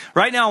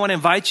Right now, I want to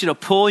invite you to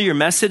pull your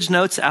message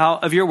notes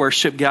out of your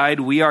worship guide.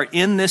 We are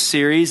in this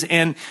series.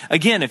 And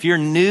again, if you're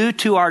new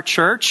to our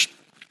church,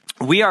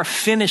 we are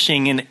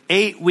finishing an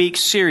 8-week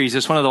series.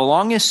 It's one of the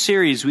longest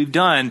series we've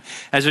done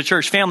as a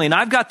church family. And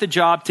I've got the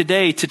job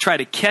today to try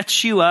to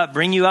catch you up,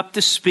 bring you up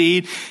to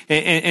speed,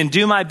 and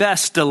do my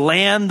best to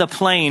land the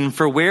plane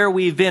for where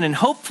we've been and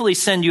hopefully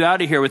send you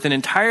out of here with an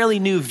entirely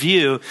new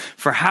view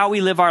for how we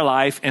live our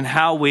life and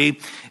how we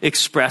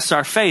express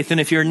our faith.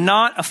 And if you're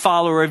not a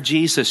follower of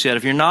Jesus yet,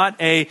 if you're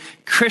not a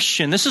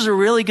Christian, this is a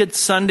really good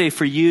Sunday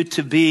for you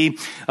to be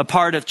a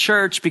part of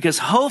church, because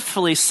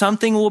hopefully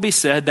something will be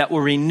said that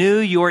will renew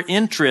your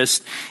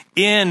interest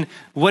in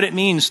what it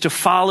means to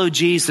follow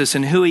Jesus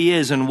and who he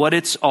is and what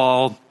it's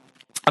all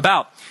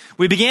about.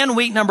 We began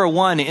week number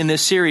 1 in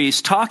this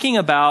series talking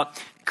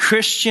about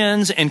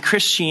Christians and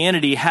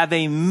Christianity have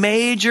a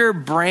major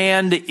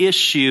brand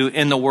issue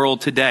in the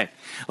world today.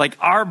 Like,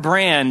 our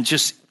brand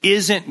just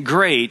isn't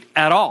great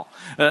at all.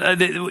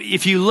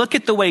 If you look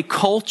at the way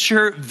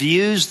culture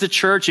views the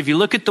church, if you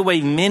look at the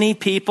way many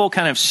people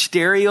kind of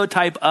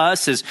stereotype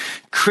us as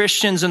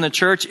Christians in the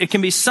church, it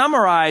can be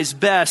summarized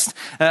best,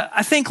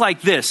 I think,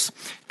 like this.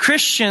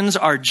 Christians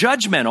are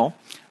judgmental,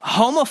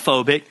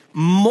 homophobic,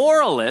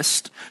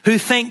 moralist who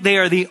think they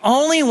are the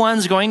only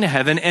ones going to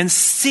heaven and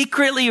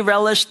secretly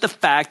relish the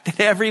fact that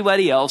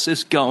everybody else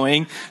is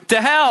going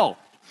to hell.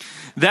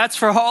 That's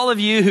for all of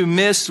you who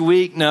missed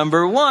week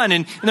number 1.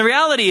 And the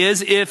reality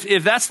is,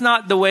 if that's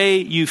not the way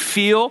you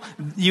feel,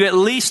 you at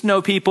least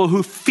know people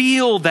who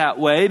feel that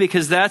way,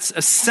 because that's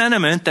a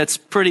sentiment that's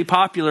pretty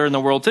popular in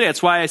the world today.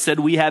 That's why I said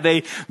we have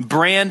a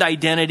brand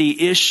identity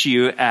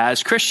issue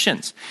as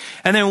Christians.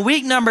 And then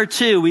week number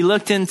 2, we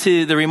looked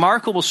into the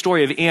remarkable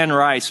story of Anne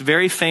Rice,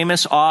 very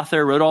famous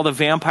author, wrote all the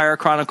Vampire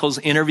Chronicles,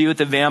 Interview with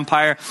the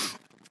Vampire.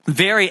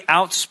 Very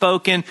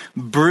outspoken,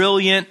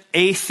 brilliant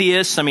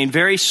atheist. I mean,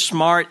 very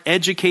smart,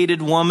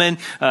 educated woman.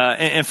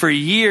 And for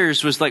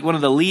years was like one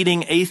of the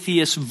leading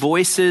atheist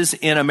voices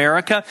in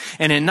America.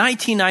 And in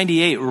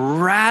 1998,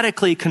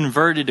 radically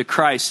converted to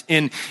Christ.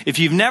 And if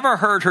you've never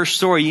heard her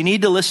story, you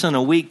need to listen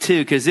to week 2,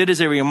 because it is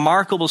a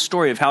remarkable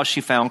story of how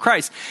she found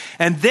Christ.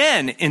 And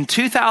then in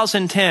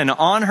 2010,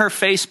 on her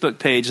Facebook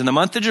page in the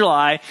month of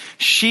July,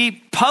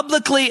 she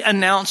publicly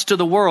announced to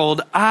the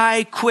world,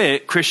 "I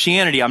quit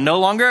Christianity. I'm no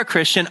longer a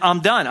Christian. I'm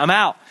done. I'm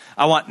out.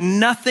 I want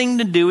nothing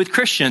to do with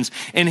Christians."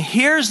 And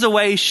here's the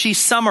way she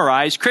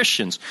summarized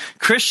Christians.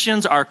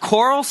 Christians are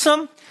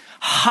quarrelsome,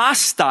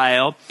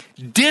 hostile,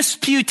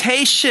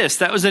 disputatious.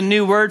 That was a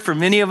new word for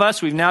many of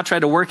us. We've now tried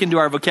to work into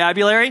our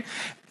vocabulary.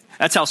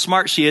 That's how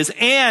smart she is.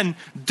 And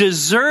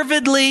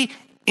deservedly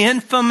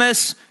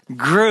infamous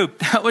group.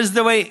 That was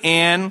the way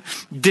Anne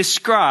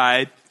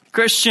described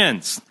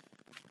Christians.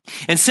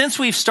 And since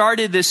we've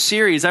started this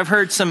series, I've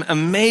heard some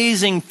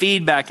amazing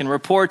feedback and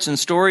reports and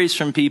stories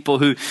from people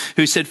who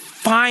said,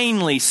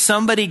 finally,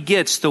 somebody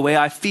gets the way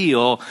I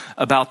feel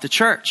about the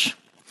church.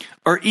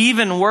 Or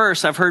even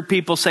worse, I've heard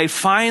people say,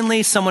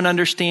 finally, someone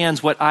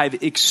understands what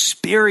I've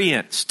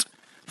experienced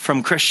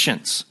from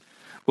Christians,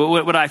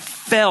 what I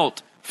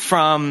felt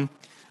from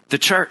the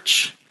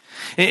church.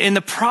 And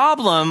the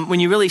problem, when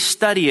you really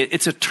study it,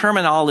 it's a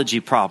terminology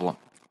problem.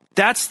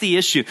 That's the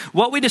issue.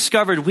 What we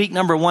discovered week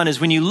number 1 is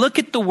when you look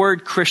at the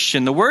word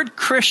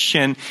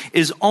Christian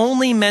is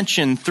only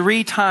mentioned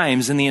 3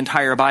 times in the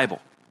entire Bible.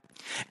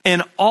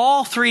 And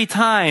all 3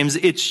 times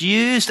it's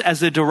used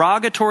as a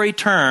derogatory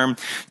term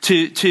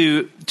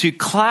to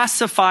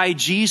classify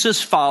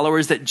Jesus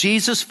followers that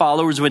Jesus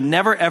followers would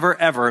never, ever,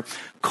 ever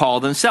call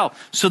themselves.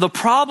 So the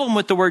problem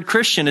with the word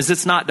Christian is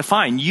it's not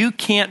defined. You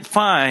can't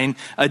find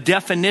a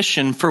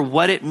definition for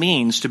what it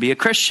means to be a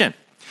Christian.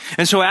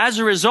 And so as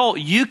a result,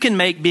 you can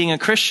make being a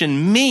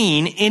Christian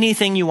mean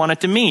anything you want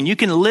it to mean. You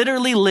can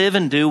literally live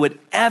and do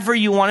whatever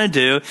you want to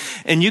do,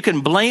 and you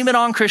can blame it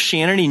on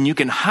Christianity, and you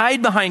can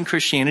hide behind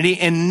Christianity,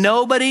 and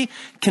nobody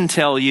can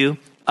tell you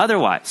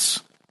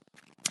otherwise.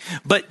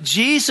 But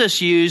Jesus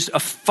used a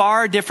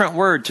far different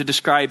word to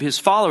describe his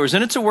followers,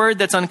 and it's a word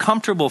that's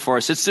uncomfortable for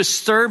us. It's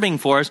disturbing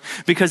for us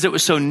because it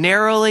was so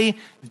narrowly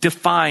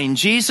defined.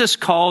 Jesus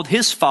called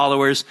his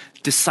followers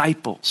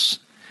disciples.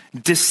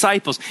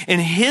 Disciples.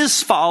 And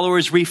his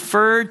followers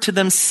referred to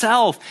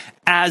themselves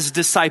as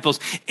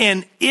disciples.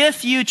 And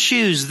if you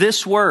choose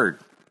this word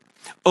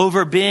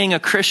over being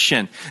a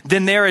Christian,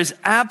 then there is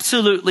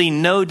absolutely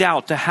no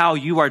doubt to how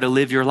you are to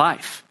live your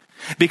life.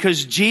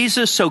 Because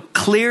Jesus so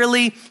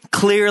clearly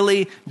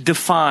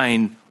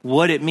defined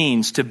what it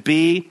means to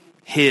be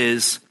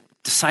his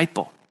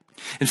disciple.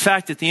 In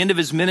fact, at the end of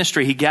his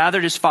ministry, he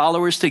gathered his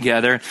followers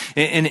together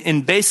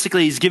and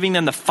basically he's giving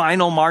them the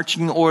final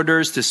marching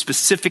orders, the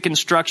specific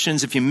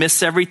instructions. If you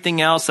miss everything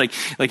else, like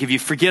if you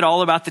forget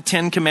all about the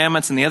 10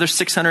 Commandments and the other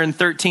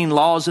 613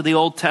 laws of the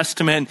Old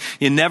Testament,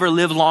 you never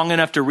live long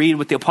enough to read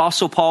what the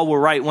Apostle Paul will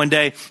write one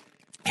day.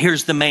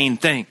 Here's the main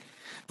thing.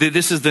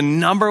 This is the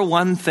number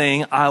 1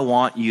 thing I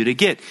want you to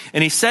get.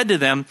 And he said to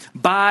them,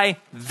 by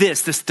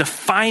this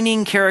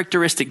defining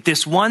characteristic,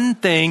 this one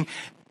thing,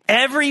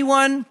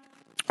 everyone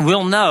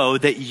will know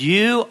that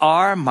you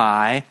are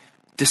my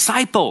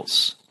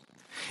disciples.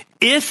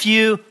 if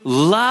you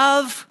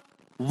love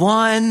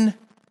one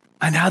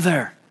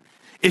another.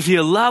 If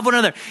you love one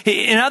another.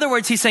 In other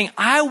words, he's saying,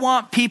 I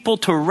want people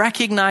to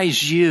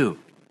recognize you.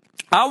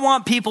 I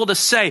want people to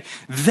say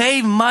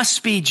they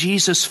must be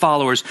Jesus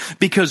followers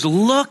because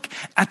look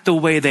at the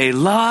way they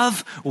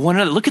love one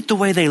another. Look at the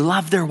way they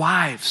love their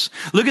wives.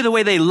 Look at the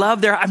way they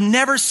love I've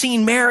never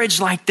seen marriage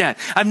like that.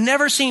 I've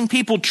never seen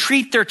people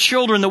treat their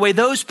children the way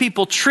those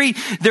people treat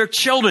their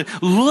children.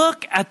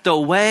 Look at the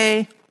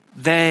way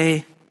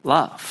they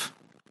love.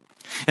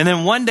 And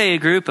then one day, a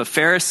group of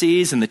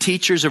Pharisees and the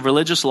teachers of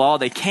religious law,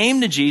 they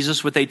came to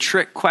Jesus with a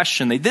trick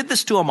question. They did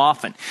this to him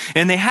often.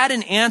 And they had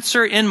an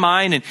answer in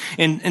mind.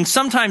 And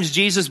sometimes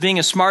Jesus, being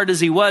as smart as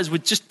he was,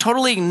 would just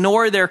totally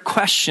ignore their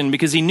question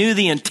because he knew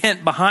the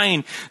intent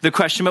behind the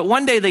question. But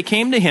one day they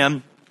came to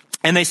him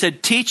and they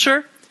said,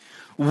 Teacher,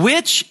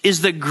 which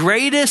is the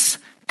greatest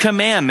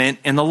commandment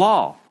in the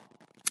law?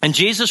 And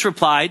Jesus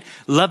replied,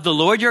 love the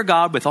Lord your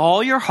God with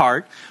all your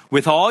heart,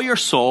 with all your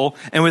soul,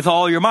 and with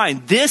all your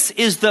mind. This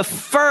is the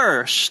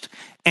first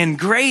and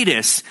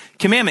greatest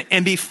commandment.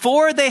 And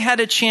before they had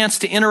a chance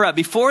to interrupt,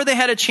 before they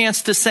had a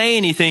chance to say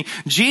anything,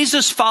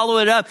 Jesus followed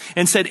it up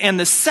and said, and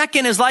the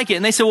second is like it.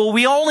 And they said, well,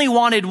 we only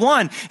wanted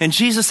one. And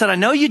Jesus said, I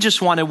know you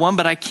just wanted one,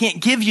 but I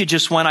can't give you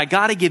just one. I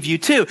got to give you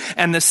two.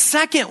 And the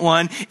second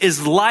one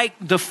is like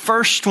the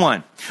first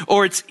one,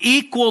 or it's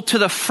equal to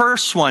the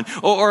first one,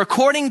 or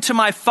according to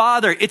my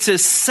Father, it's the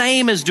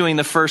same as doing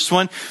the first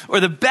one.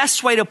 Or the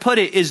best way to put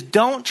it is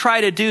don't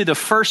try to do the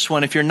first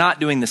one if you're not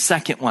doing the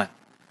second one.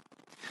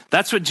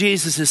 That's what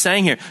Jesus is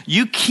saying here.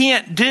 You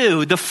can't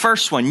do the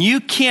first one. You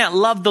can't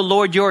love the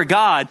Lord your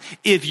God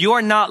if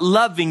you're not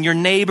loving your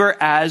neighbor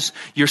as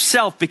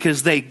yourself,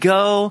 because they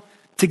go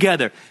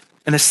together.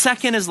 And the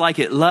second is like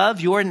it.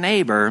 Love your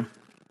neighbor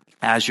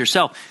as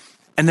yourself.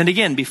 And then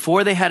again,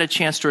 before they had a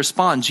chance to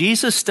respond,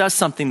 Jesus does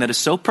something that is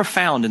so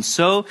profound and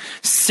so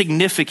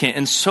significant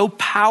and so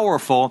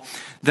powerful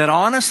that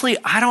honestly,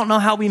 I don't know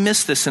how we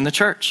miss this in the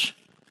church.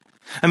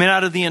 I mean,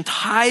 out of the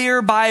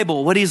entire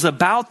Bible, what he's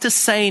about to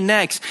say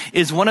next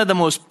is one of the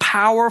most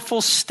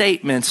powerful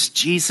statements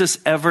Jesus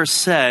ever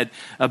said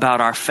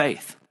about our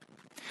faith.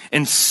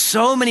 And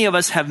so many of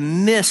us have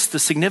missed the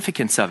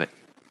significance of it.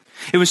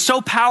 It was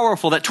so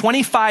powerful that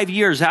 25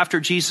 years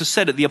after Jesus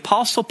said it, the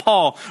Apostle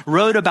Paul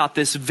wrote about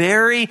this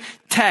very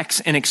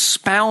text and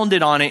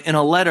expounded on it in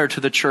a letter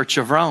to the Church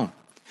of Rome.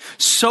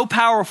 So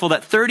powerful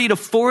that 30 to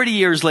 40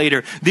 years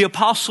later, the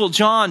Apostle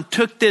John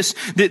took this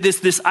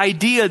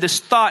idea, this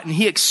thought, and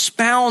he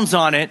expounds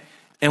on it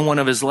in one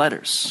of his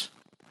letters.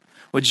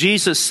 What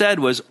Jesus said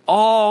was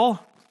all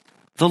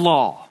the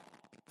law,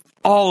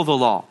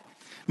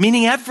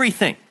 meaning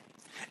everything,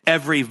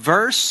 every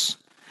verse,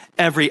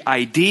 every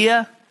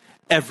idea,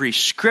 every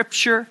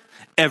scripture,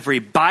 every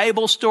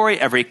Bible story,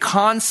 every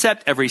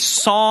concept, every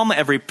psalm,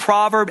 every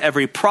proverb,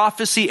 every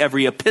prophecy,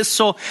 every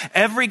epistle,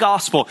 every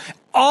gospel,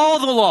 all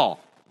the law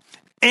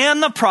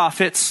and the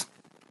prophets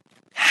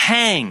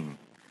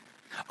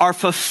are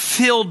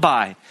fulfilled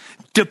by,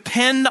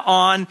 depend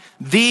on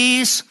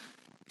these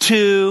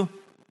two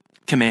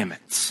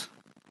commandments.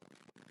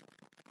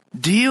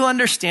 Do you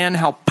understand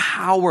how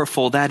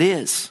powerful that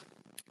is?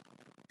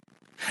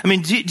 I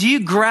mean, do you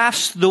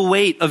grasp the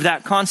weight of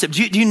that concept?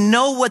 Do you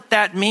know what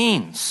that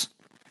means?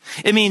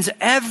 It means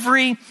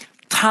every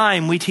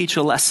time we teach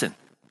a lesson,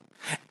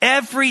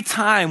 every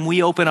time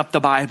we open up the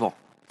Bible,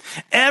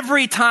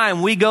 every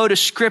time we go to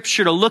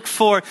Scripture to look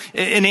for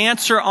an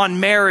answer on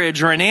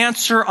marriage or an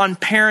answer on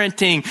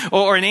parenting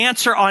or an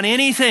answer on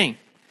anything,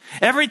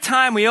 every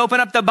time we open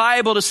up the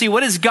Bible to see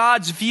what is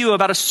God's view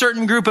about a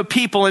certain group of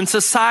people in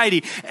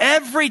society,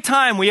 every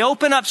time we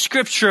open up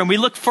Scripture and we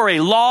look for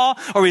a law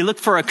or we look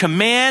for a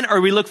command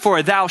or we look for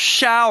a thou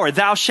shalt or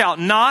thou shalt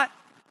not,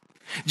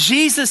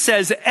 Jesus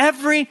says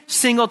every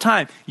single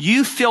time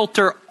you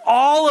filter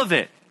all of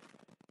it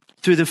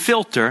through the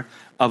filter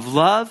of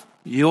love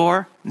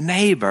your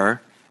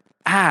neighbor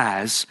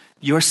as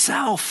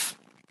yourself.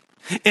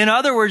 In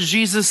other words,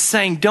 Jesus is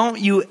saying, don't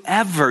you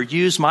ever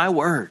use my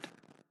word.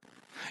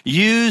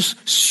 Use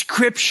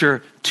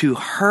Scripture to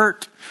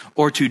hurt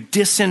or to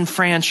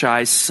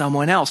disenfranchise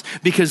someone else,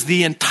 because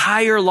the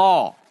entire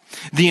law,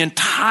 the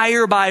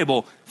entire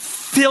Bible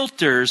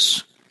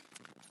filters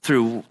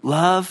through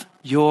love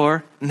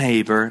your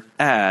neighbor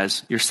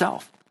as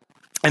yourself.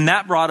 And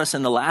that brought us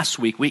into last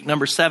week, week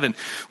number 7,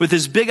 with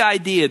this big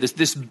idea,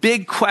 this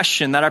big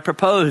question that I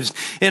proposed.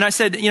 And I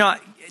said,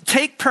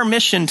 take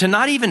permission to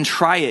not even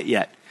try it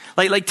yet.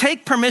 Like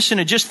take permission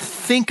to just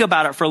think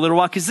about it for a little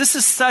while, because this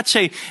is such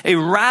a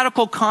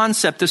radical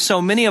concept to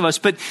so many of us.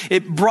 But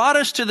it brought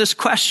us to this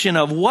question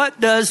of, what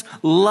does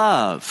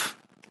love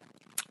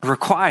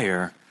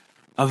require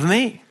of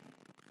me?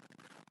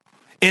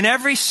 In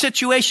every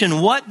situation,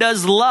 what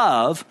does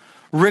love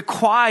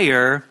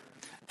require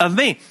of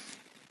me?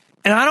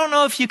 And I don't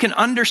know if you can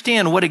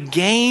understand what a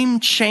game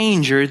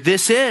changer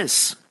this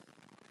is.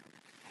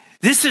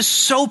 This is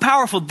so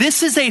powerful.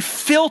 This is a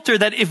filter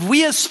that if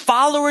we as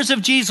followers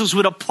of Jesus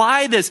would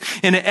apply this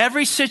in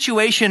every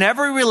situation,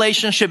 every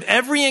relationship,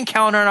 every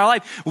encounter in our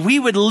life, we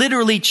would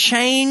literally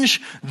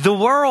change the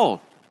world.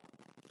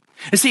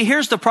 And see,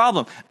 here's the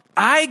problem.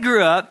 I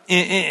grew up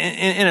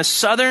in a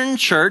Southern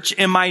church,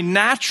 and my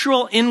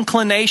natural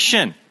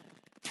inclination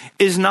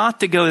is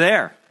not to go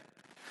there.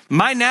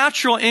 My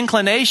natural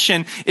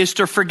inclination is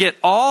to forget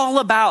all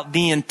about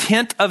the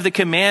intent of the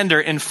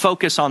commander and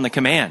focus on the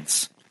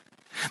commands.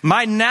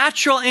 My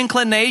natural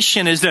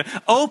inclination is to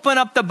open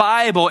up the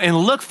Bible and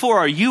look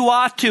for a you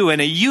ought to and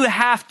a you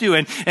have to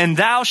and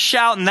thou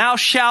shalt and thou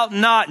shalt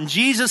not. And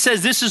Jesus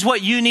says this is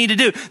what you need to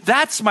do.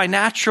 That's my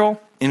natural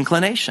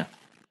inclination.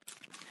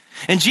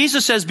 And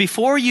Jesus says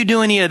before you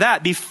do any of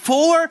that,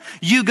 before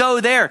you go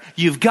there,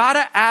 you've got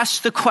to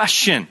ask the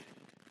question,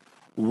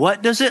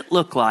 what does it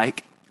look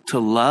like to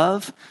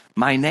love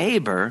my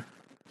neighbor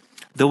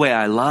the way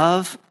I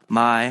love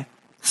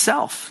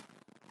myself?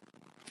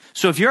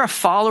 So if you're a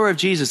follower of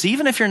Jesus,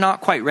 even if you're not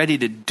quite ready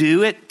to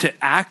do it, to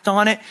act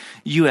on it,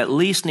 you at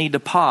least need to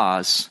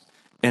pause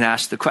and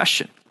ask the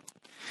question.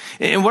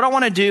 And what I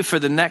want to do for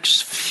the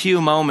next few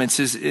moments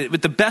is,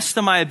 with the best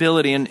of my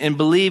ability, and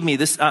believe me,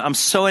 I'm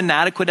so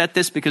inadequate at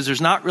this because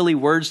there's not really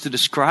words to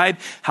describe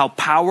how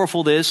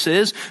powerful this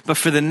is. But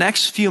for the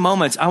next few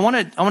moments, I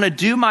want to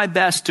do my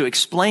best to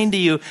explain to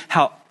you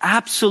how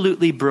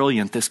absolutely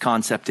brilliant this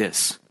concept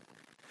is.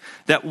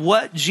 That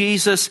what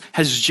Jesus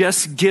has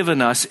just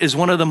given us is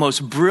one of the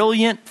most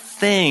brilliant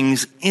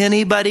things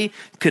anybody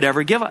could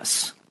ever give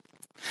us.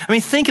 I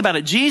mean, think about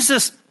it.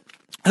 Jesus,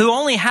 who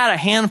only had a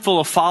handful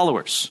of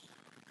followers,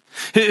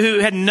 who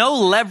had no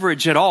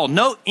leverage at all,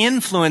 no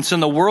influence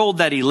in the world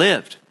that he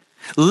lived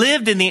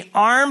in the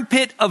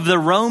armpit of the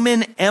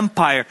Roman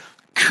Empire,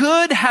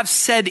 could have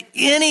said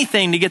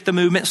anything to get the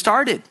movement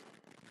started.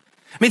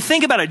 I mean,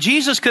 think about it.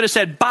 Jesus could have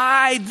said,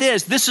 buy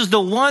this. This is the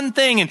one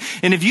thing.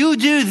 And if you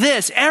do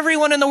this,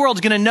 everyone in the world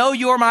is going to know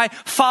you're my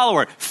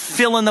follower.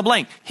 Fill in the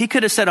blank. He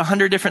could have said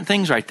 100 different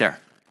things right there.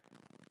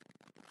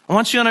 I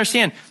want you to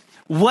understand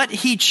what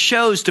he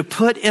chose to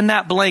put in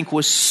that blank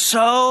was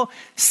so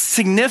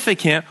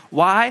significant.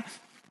 Why?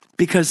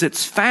 Because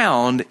it's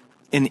found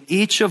in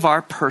each of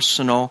our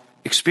personal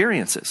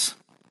experiences.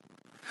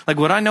 Like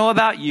what I know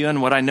about you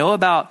and what I know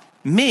about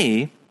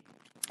me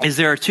is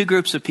there are two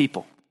groups of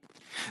people.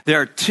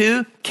 There are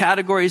two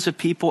categories of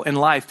people in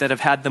life that have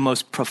had the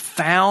most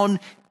profound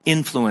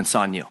influence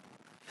on you,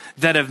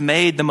 that have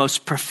made the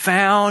most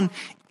profound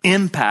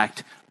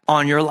impact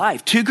on your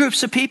life. Two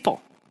groups of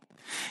people.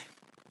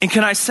 And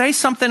can I say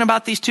something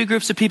about these two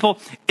groups of people?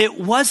 It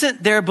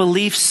wasn't their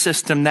belief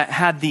system that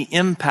had the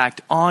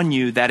impact on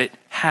you that it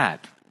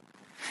had.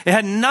 It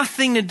had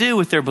nothing to do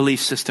with their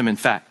belief system, in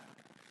fact.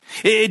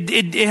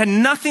 It had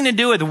nothing to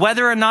do with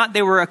whether or not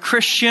they were a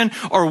Christian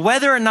or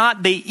whether or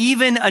not they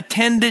even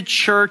attended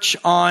church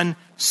on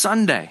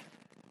Sunday.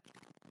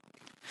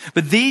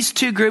 But these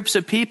two groups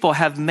of people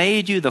have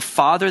made you the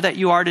father that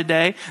you are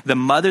today, the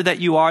mother that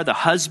you are, the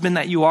husband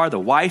that you are, the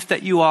wife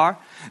that you are.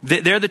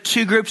 They're the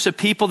two groups of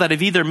people that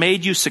have either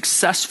made you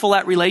successful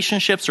at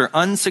relationships or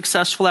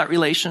unsuccessful at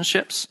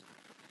relationships.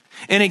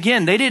 And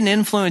again, they didn't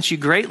influence you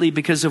greatly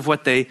because of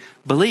what they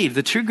believe.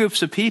 The two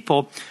groups of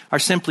people are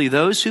simply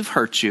those who've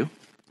hurt you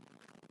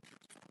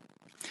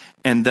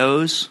and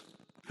those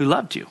who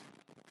loved you.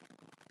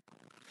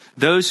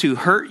 Those who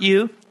hurt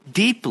you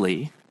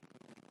deeply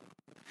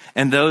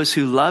and those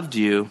who loved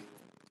you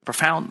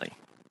profoundly.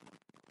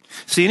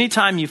 See,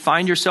 anytime you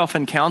find yourself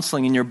in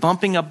counseling and you're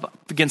bumping up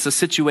against a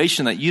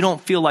situation that you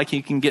don't feel like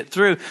you can get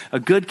through, a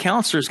good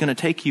counselor is going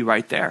to take you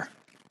right there.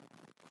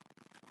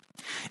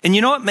 And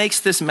you know what makes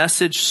this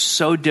message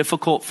so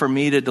difficult for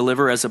me to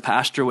deliver as a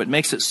pastor? What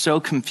makes it so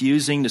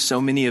confusing to so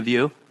many of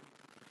you?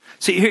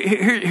 See,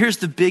 here's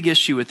the big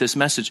issue with this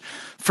message.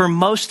 For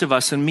most of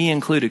us, and me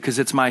included, because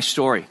it's my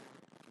story,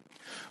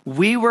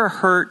 we were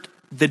hurt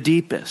the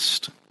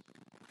deepest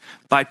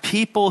by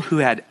people who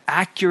had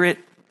accurate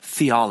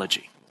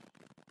theology.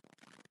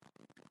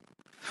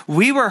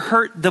 We were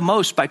hurt the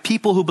most by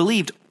people who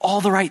believed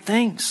all the right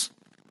things.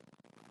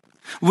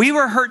 We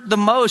were hurt the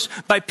most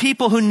by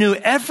people who knew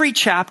every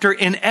chapter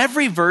in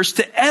every verse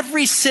to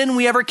every sin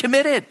we ever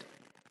committed.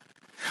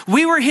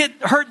 We were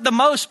hurt the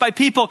most by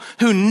people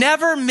who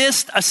never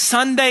missed a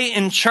Sunday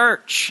in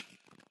church.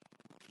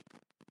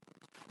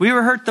 We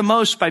were hurt the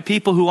most by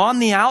people who on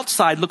the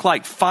outside look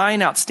like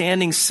fine,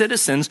 outstanding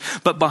citizens,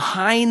 but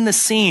behind the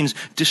scenes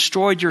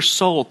destroyed your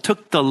soul,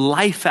 took the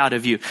life out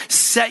of you,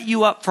 set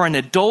you up for an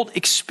adult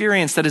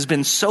experience that has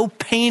been so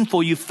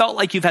painful you felt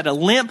like you've had to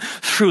limp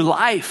through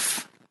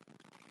life.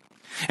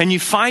 And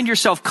you find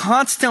yourself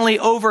constantly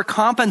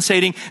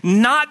overcompensating,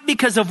 not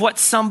because of what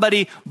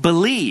somebody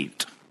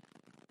believed,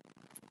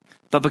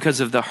 but because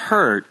of the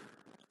hurt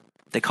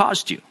they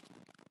caused you.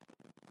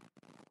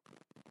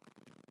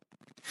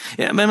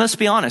 Yeah, I mean, let's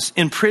be honest.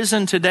 In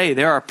prison today,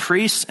 there are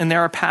priests and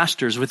there are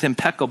pastors with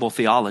impeccable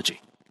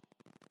theology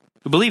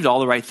who believed all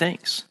the right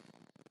things,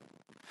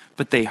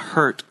 but they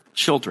hurt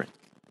children.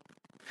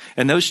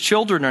 And those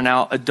children are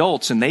now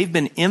adults, and they've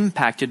been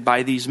impacted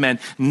by these men,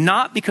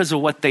 not because of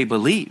what they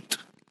believed,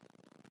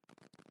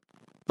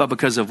 but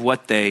because of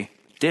what they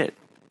did.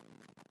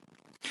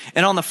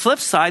 And on the flip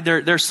side,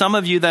 there's some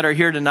of you that are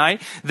here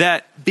tonight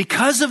that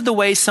because of the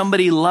way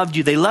somebody loved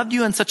you, they loved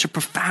you in such a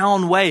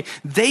profound way,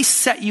 they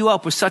set you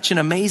up with such an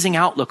amazing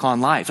outlook on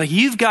life. Like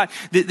you've got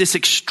this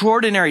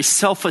extraordinary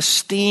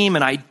self-esteem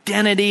and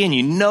identity, and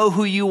you know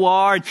who you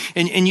are,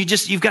 and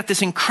you've got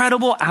this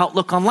incredible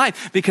outlook on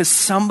life because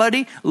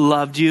somebody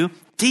loved you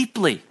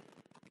deeply.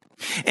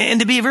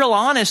 And to be real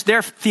honest,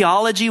 their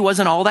theology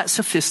wasn't all that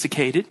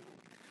sophisticated.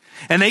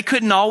 And they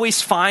couldn't always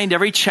find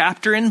every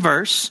chapter and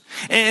verse.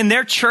 And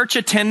their church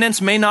attendance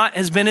may not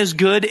have been as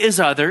good as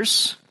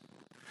others.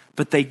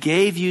 But they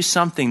gave you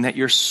something that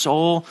your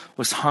soul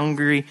was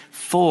hungry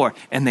for.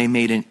 And they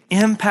made an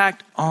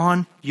impact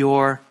on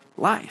your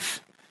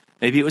life.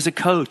 Maybe it was a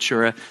coach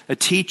or a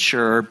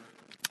teacher, or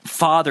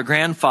father,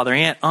 grandfather,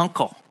 aunt,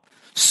 uncle.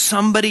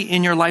 Somebody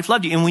in your life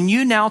loved you. And when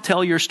you now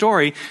tell your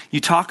story,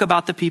 you talk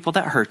about the people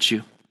that hurt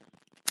you.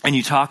 And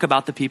you talk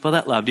about the people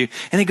that loved you.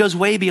 And it goes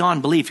way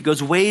beyond belief. It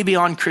goes way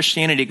beyond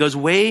Christianity. It goes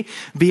way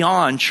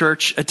beyond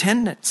church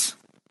attendance.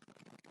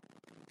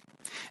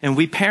 And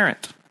we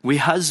parent, we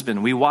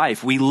husband, we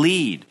wife, we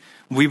lead,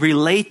 we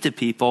relate to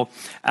people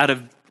out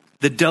of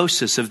the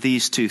dosis of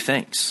these two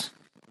things.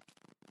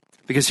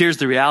 Because here's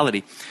the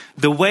reality.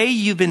 The way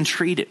you've been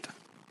treated,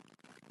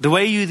 the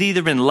way you've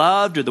either been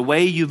loved or the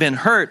way you've been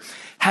hurt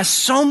has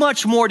so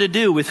much more to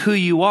do with who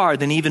you are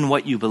than even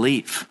what you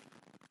believe.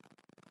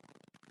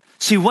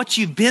 See, what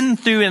you've been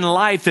through in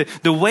life,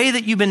 the way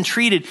that you've been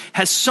treated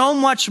has so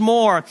much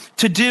more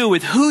to do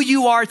with who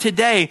you are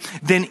today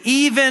than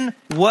even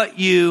what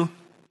you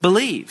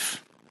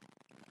believe.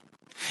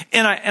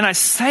 And I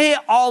say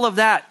all of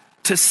that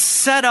to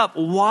set up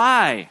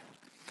why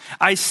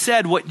I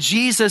said what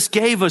Jesus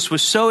gave us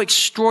was so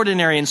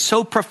extraordinary and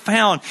so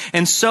profound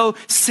and so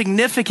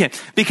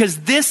significant, because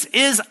this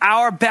is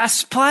our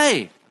best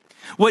play.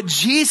 What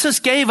Jesus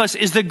gave us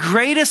is the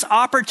greatest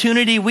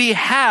opportunity we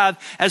have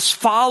as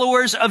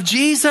followers of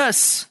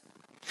Jesus.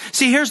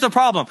 See, here's the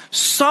problem.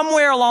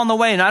 Somewhere along the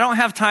way, and I don't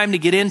have time to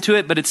get into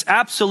it, but it's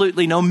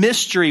absolutely no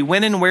mystery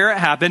when and where it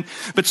happened,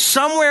 but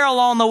somewhere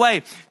along the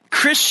way,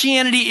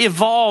 Christianity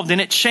evolved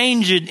and it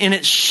changed and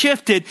it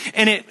shifted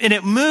and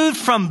it moved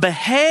from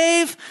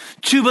behave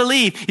to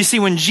believe. You see,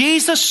 when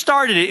Jesus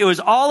started it, it was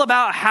all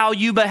about how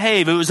you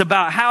behave. It was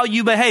about how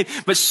you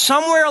behave. But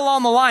somewhere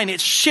along the line,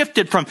 it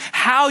shifted from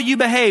how you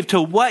behave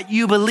to what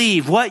you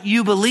believe,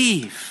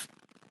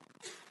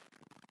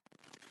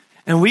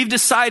 And we've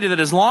decided that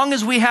as long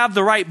as we have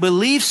the right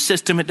belief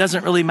system, it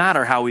doesn't really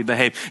matter how we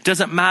behave. It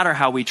doesn't matter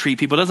how we treat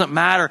people. It doesn't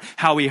matter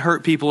how we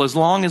hurt people as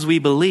long as we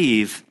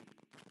believe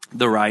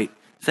the right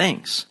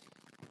things.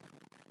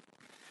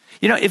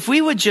 You know, if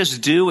we would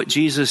just do what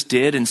Jesus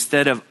did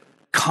instead of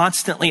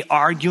constantly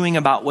arguing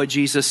about what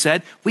Jesus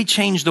said, we'd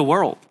change the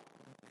world.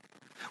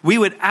 We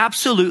would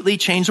absolutely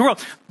change the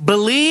world.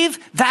 Believe,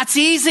 that's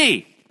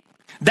easy.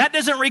 That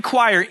doesn't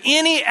require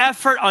any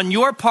effort on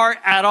your part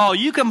at all.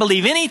 You can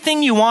believe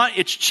anything you want.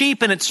 It's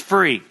cheap and it's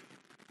free.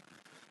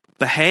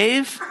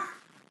 Behave,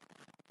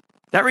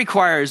 that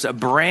requires a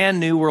brand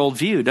new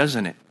worldview,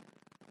 doesn't it?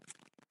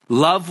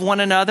 Love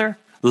one another.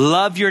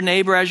 Love your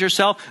neighbor as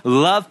yourself.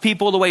 Love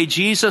people the way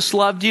Jesus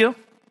loved you.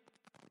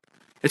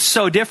 It's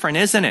so different,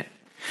 isn't it?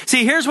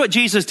 See, here's what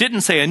Jesus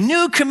didn't say. A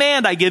new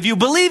command I give you,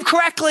 believe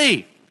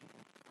correctly.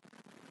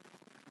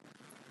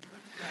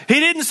 He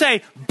didn't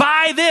say,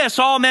 by this,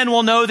 all men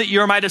will know that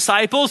you're my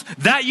disciples,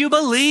 that you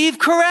believe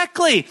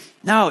correctly.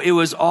 No, it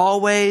was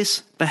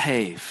always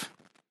behave.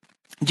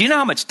 Do you know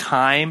how much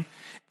time,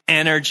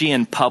 energy,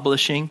 and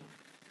publishing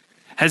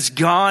has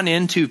gone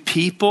into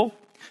people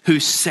who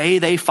say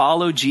they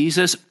follow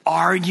Jesus,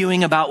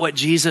 arguing about what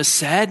Jesus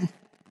said?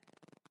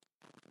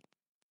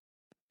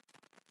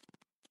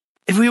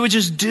 If we would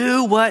just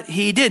do what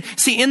he did.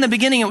 See, in the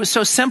beginning, it was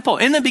so simple.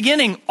 In the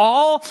beginning,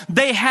 all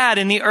they had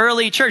in the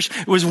early church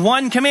was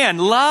one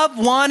command: love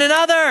one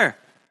another.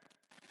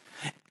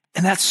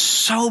 And that's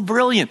so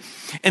brilliant.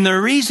 And the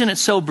reason it's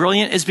so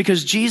brilliant is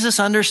because Jesus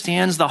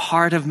understands the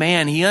heart of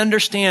man. He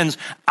understands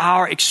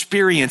our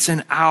experience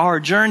and our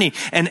journey.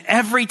 And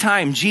every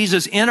time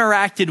Jesus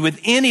interacted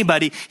with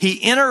anybody, he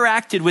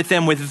interacted with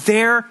them with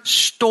their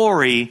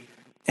story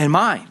in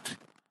mind.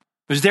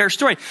 It was their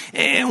story.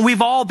 And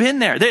we've all been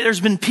there. There's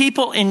been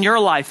people in your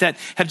life that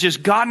have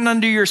just gotten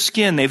under your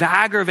skin. They've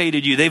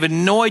aggravated you. They've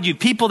annoyed you.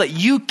 People that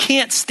you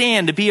can't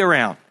stand to be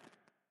around.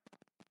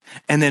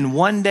 And then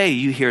one day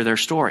you hear their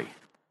story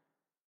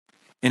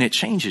and it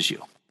changes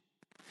you.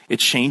 It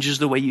changes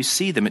the way you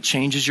see them. It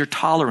changes your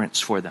tolerance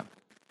for them.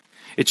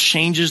 It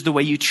changes the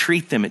way you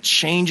treat them. It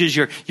changes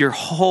your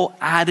whole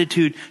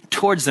attitude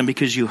towards them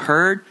because you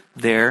heard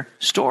their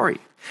story.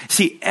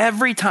 See,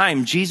 every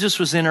time Jesus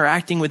was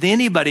interacting with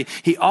anybody,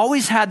 he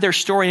always had their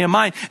story in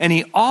mind, and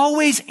he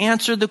always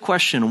answered the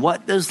question,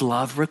 what does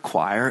love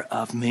require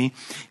of me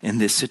in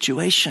this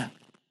situation?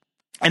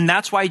 And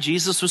that's why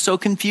Jesus was so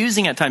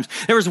confusing at times.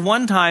 There was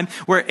one time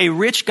where a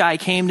rich guy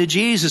came to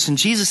Jesus, and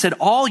Jesus said,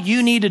 all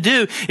you need to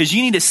do is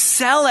you need to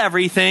sell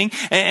everything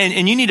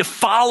and you need to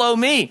follow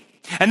me.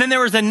 And then there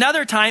was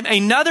another time,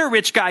 another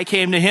rich guy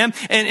came to him,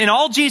 and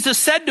all Jesus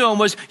said to him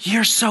was,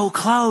 you're so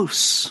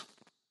close.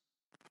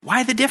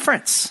 Why the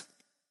difference?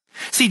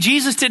 See,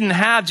 Jesus didn't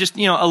have just,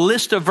 a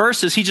list of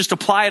verses. He just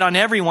applied on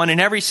everyone in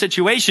every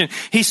situation.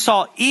 He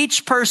saw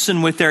each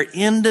person with their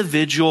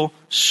individual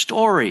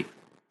story.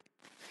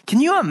 Can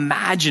you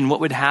imagine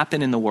what would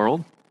happen in the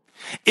world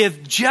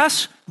if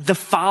just the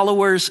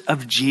followers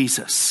of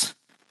Jesus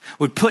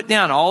would put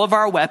down all of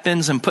our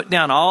weapons and put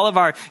down all of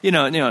our,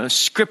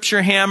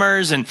 scripture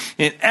hammers and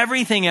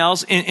everything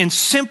else, and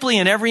simply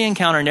in every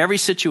encounter, in every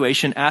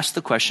situation, ask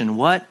the question,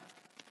 what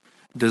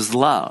does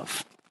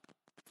love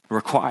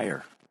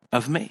require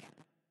of me?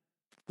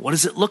 What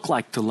does it look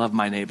like to love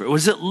my neighbor? What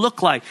does it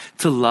look like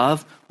to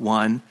love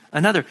one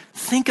another?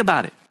 Think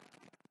about it.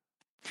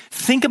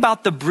 Think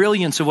about the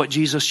brilliance of what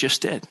Jesus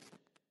just did.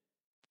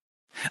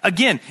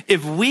 Again,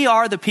 if we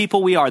are the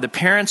people we are, the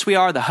parents we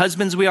are, the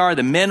husbands we are,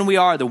 the men we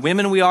are, the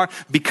women we are,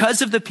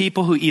 because of the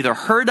people who either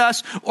hurt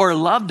us or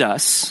loved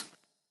us,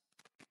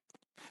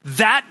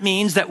 that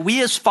means that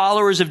we as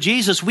followers of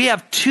Jesus, we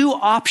have two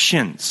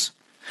options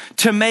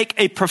to make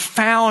a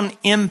profound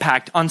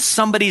impact on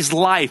somebody's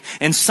life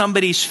and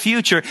somebody's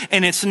future.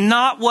 And it's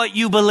not what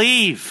you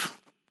believe.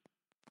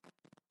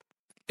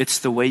 It's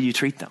the way you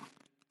treat them.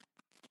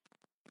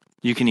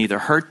 You can either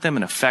hurt them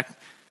and affect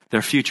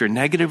their future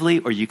negatively,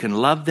 or you can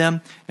love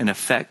them and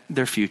affect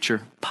their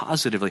future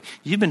positively.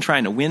 You've been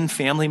trying to win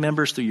family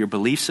members through your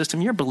belief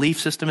system. Your belief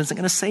system isn't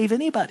going to save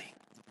anybody.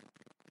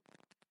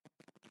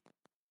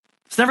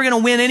 It's never going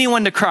to win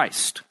anyone to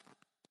Christ.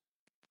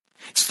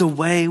 It's the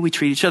way we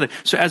treat each other.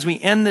 So as we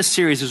end this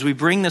series, as we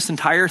bring this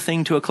entire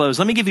thing to a close,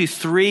 let me give you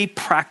three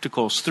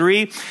practicals,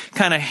 three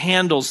kind of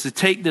handles to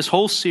take this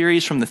whole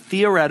series from the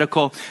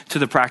theoretical to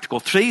the practical.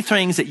 Three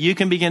things that you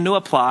can begin to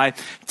apply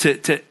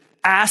to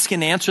ask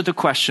and answer the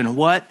question,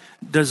 what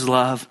does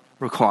love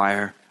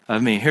require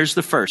of me? Here's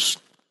the first.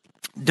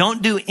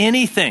 Don't do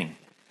anything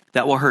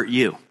that will hurt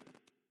you.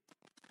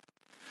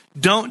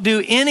 Don't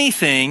do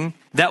anything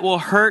that will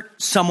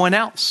hurt someone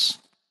else.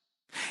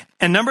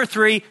 And number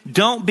three,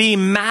 don't be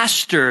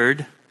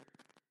mastered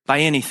by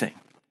anything.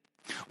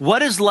 What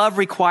does love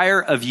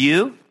require of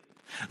you?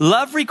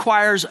 Love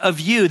requires of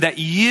you that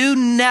you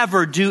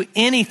never do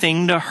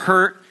anything to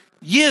hurt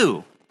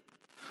you.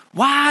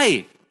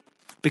 Why?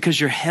 Because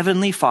your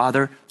heavenly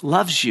Father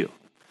loves you.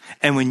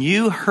 And when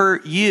you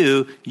hurt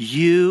you,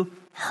 you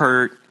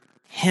hurt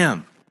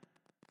him.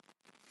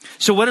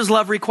 So what does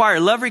love require?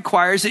 Love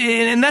requires,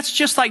 and that's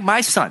just like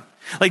my son.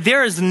 Like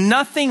there is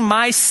nothing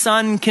my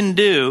son can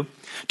do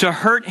to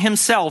hurt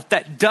himself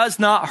that does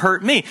not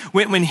hurt me.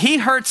 When he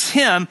hurts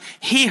him,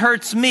 he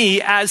hurts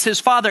me as his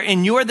father,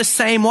 and you're the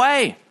same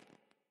way.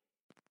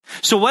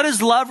 So what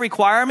does love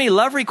require me?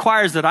 Love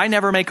requires that I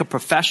never make a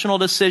professional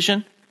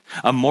decision,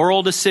 a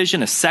moral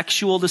decision, a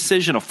sexual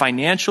decision, a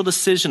financial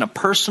decision, a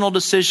personal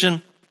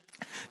decision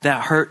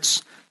that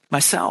hurts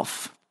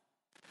myself.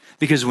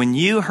 Because when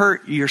you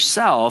hurt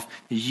yourself,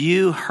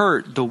 you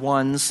hurt the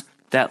ones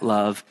that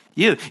love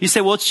you. You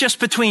say, well, it's just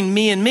between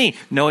me and me.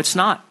 No, it's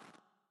not.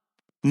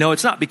 No,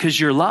 it's not, because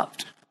you're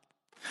loved.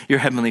 Your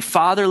heavenly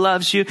Father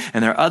loves you,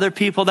 and there are other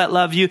people that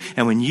love you.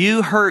 And when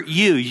you hurt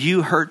you,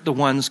 you hurt the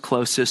ones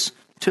closest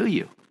to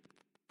you.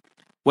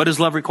 What does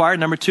love require?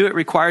 Number two, it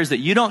requires that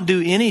you don't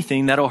do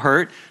anything that'll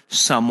hurt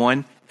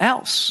someone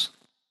else.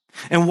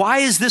 And why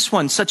is this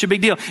one such a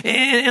big deal?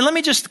 And let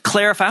me just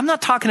clarify. I'm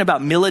not talking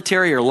about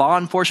military or law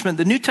enforcement.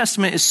 The New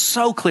Testament is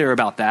so clear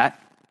about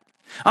that.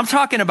 I'm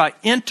talking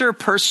about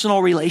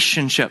interpersonal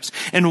relationships.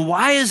 And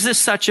why is this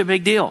such a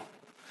big deal?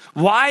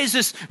 Why is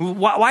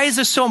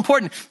this so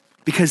important?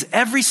 Because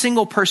every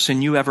single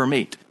person you ever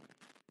meet,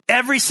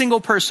 every single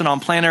person on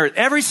planet Earth,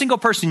 every single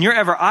person you're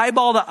ever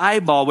eyeball to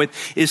eyeball with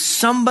is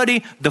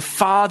somebody the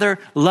Father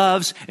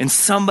loves and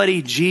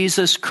somebody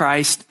Jesus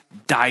Christ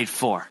died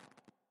for.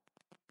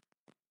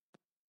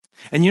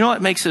 And you know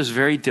what makes this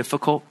very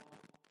difficult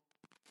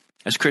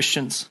as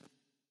Christians?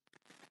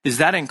 Is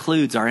that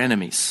includes our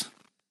enemies.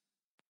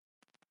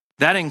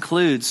 That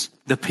includes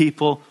the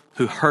people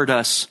who hurt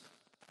us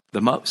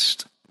the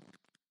most.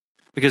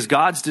 Because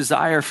God's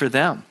desire for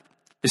them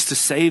is to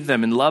save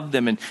them and love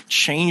them and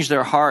change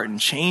their heart and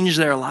change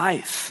their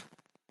life.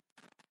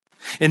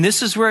 And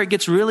this is where it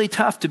gets really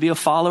tough to be a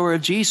follower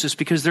of Jesus,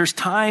 because there's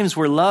times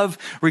where love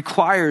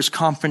requires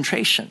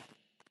confrontation.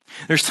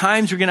 There's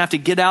times you're going to have to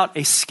get out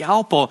a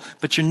scalpel,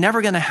 but you're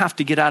never going to have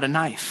to get out a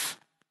knife.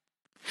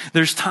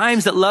 There's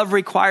times that love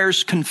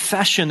requires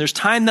confession. There's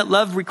time that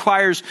love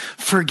requires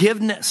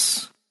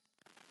forgiveness.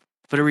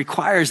 But it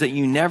requires that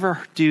you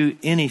never do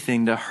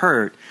anything to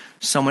hurt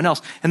someone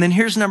else. And then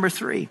here's number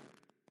three.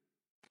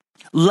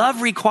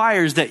 Love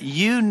requires that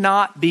you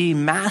not be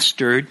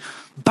mastered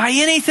by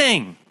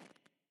anything.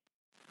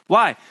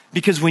 Why?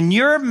 Because when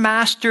you're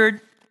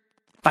mastered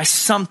by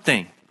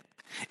something,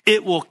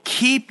 it will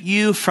keep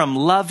you from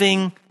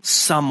loving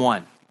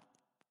someone.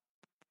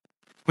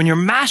 When you're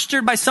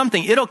mastered by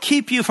something, it'll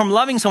keep you from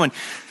loving someone.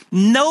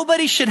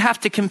 Nobody should have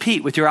to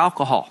compete with your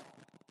alcohol.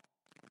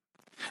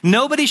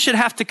 Nobody should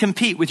have to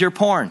compete with your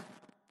porn.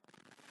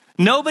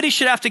 Nobody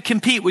should have to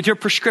compete with your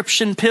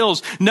prescription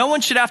pills. No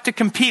one should have to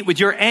compete with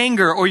your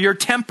anger or your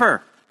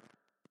temper.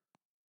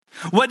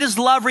 What does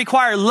love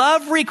require?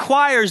 Love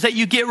requires that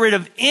you get rid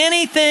of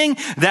anything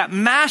that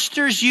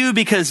masters you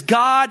because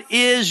God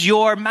is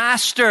your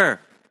master.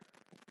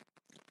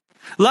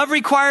 Love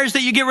requires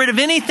that you get rid of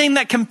anything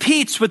that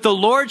competes with the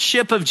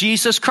lordship of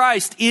Jesus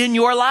Christ in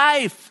your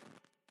life.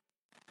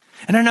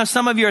 And I know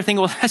some of you are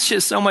thinking, well, that's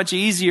just so much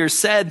easier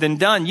said than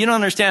done. You don't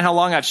understand how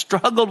long I've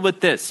struggled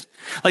with this.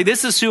 Like,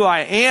 this is who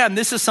I am.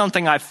 This is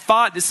something I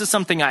fought. This is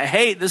something I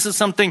hate. This is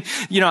something,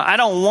 I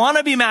don't want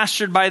to be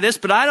mastered by this,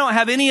 but I don't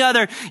have any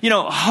other,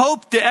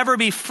 hope to ever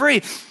be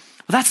free.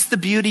 Well, that's the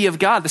beauty of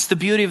God. That's the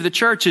beauty of the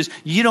church is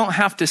you don't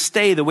have to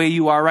stay the way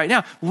you are right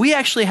now. We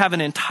actually have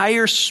an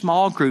entire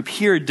small group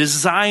here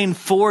designed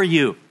for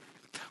you,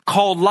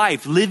 called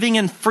Life, living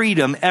in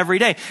freedom every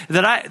day.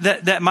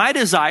 That my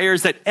desire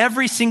is that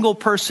every single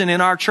person in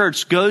our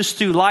church goes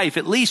through life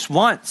at least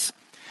once.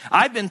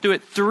 I've been through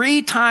it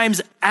 3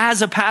 times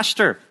as a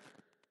pastor.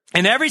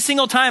 And every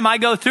single time I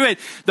go through it,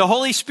 the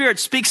Holy Spirit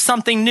speaks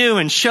something new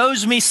and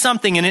shows me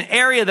something in an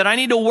area that I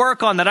need to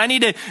work on, that I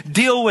need to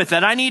deal with,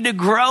 that I need to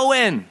grow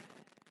in.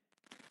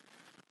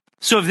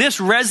 So if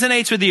this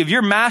resonates with you, if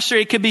you're master,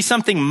 it could be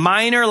something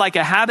minor like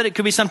a habit. It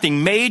could be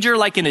something major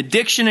like an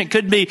addiction. It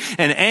could be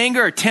an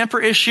anger or temper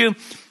issue.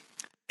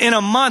 In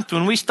a month,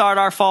 when we start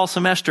our fall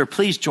semester,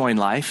 please join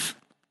Life.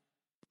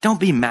 Don't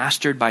be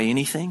mastered by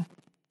anything.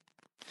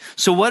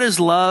 So what does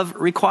love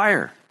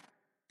require?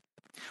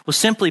 Well,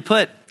 simply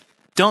put,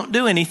 don't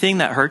do anything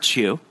that hurts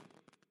you.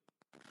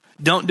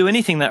 Don't do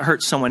anything that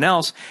hurts someone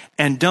else.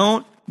 And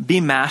don't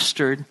be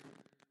mastered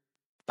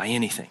by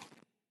anything.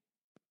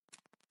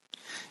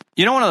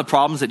 You know one of the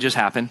problems that just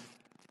happened?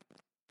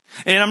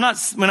 And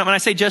when I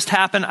say just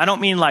happened, I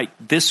don't mean like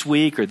this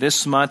week or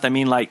this month. I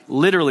mean like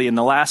literally in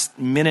the last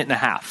minute and a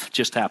half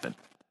just happened.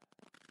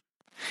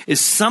 Is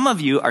some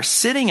of you are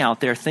sitting out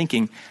there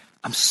thinking,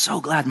 I'm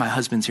so glad my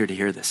husband's here to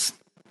hear this.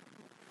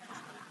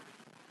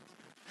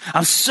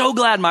 I'm so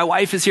glad my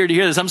wife is here to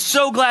hear this. I'm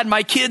so glad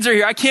my kids are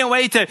here. I can't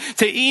wait to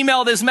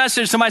email this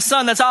message to my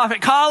son that's off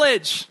at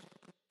college.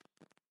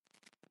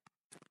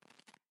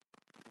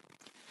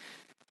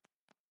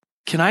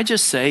 Can I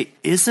just say,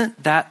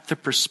 isn't that the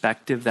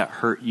perspective that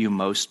hurt you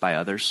most by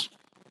others?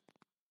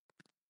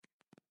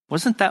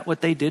 Wasn't that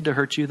what they did to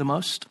hurt you the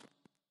most?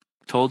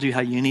 Told you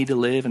how you need to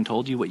live and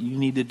told you what you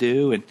need to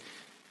do and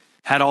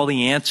had all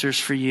the answers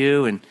for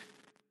you and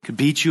could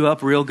beat you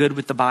up real good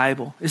with the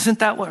Bible. Isn't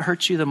that what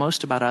hurts you the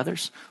most about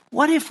others?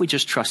 What if we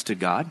just trusted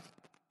God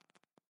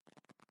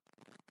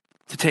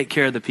to take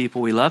care of the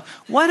people we love?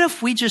 What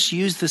if we just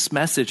use this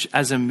message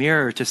as a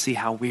mirror to see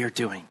how we are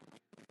doing?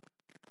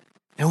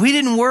 And we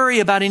didn't worry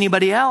about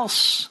anybody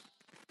else.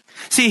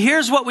 See,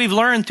 here's what we've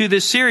learned through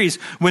this series.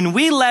 When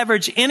we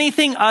leverage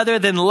anything other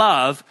than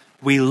love,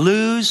 we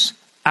lose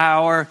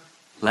our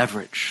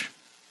leverage.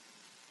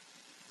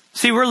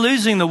 See, we're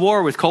losing the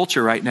war with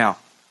culture right now.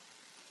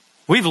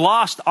 We've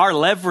lost our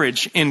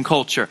leverage in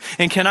culture.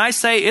 And can I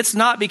say, it's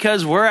not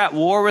because we're at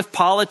war with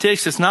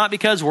politics. It's not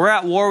because we're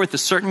at war with a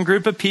certain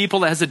group of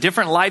people that has a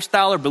different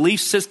lifestyle or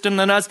belief system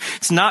than us.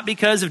 It's not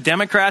because of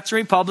Democrats or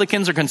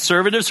Republicans or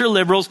conservatives or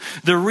liberals.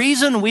 The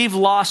reason we've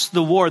lost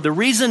the war, the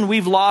reason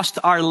we've lost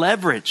our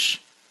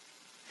leverage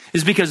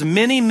is because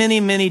many,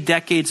 many, many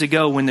decades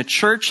ago, when the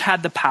church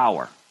had the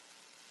power,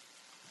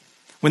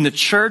 when the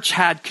church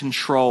had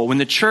control, when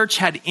the church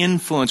had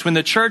influence, when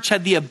the church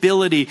had the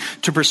ability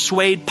to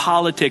persuade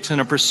politics and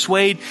to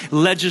persuade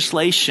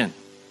legislation,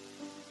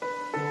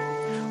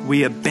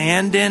 we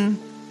abandoned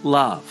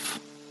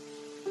love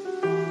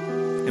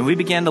and we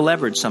began to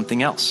leverage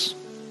something else.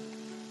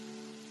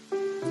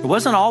 It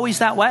wasn't always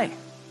that way.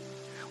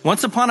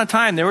 Once upon a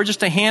time, there were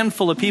just a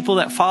handful of people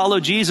that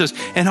followed Jesus,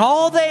 and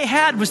all they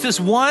had was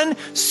this one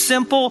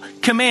simple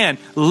command: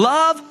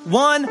 love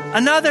one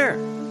another.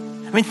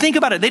 I mean, think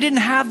about it. They didn't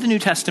have the New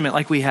Testament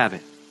like we have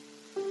it.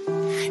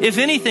 If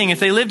anything, if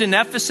they lived in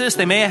Ephesus,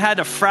 they may have had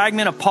a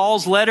fragment of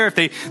Paul's letter. If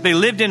they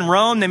lived in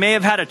Rome, they may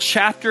have had a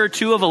chapter or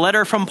two of a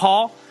letter from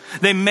Paul.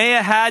 They may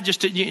have had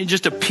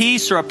just a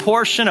piece or a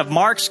portion of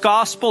Mark's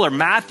gospel or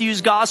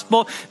Matthew's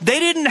gospel. They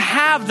didn't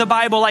have the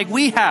Bible like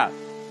we have.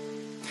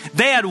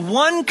 They had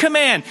one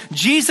command.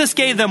 Jesus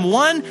gave them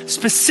one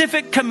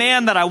specific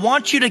command that I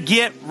want you to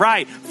get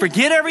right.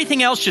 Forget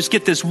everything else. Just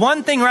get this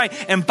one thing right.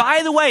 And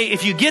by the way,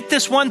 if you get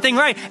this one thing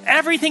right,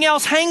 everything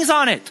else hangs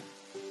on it.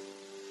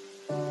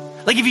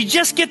 Like if you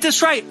just get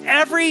this right,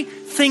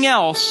 everything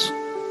else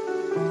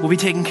will be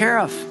taken care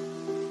of.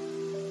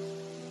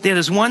 They had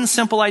this one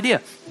simple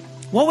idea.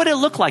 What would it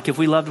look like if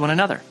we loved one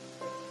another?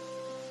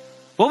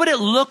 What would it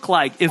look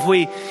like if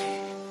we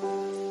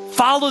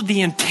followed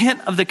the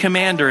intent of the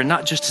commander and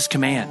not just his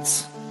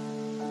commands?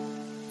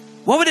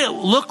 What would it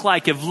look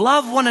like if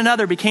love one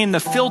another became the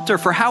filter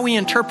for how we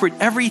interpret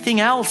everything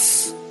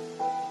else?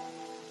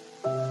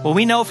 Well,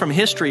 we know from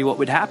history what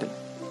would happen.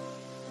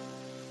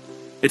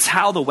 It's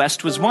how the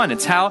West was won.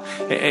 It's how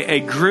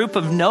a group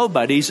of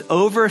nobodies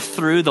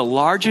overthrew the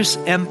largest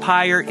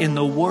empire in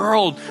the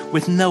world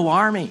with no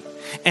army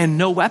and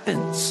no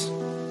weapons.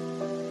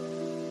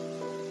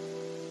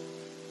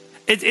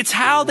 It's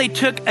how they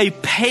took a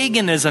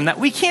paganism that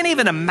we can't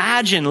even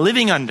imagine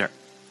living under,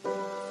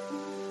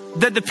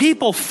 that the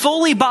people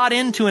fully bought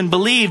into and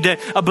believed,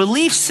 a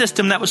belief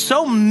system that was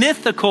so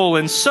mythical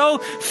and so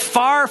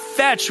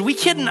far-fetched. We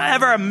couldn't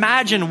ever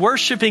imagine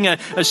worshiping a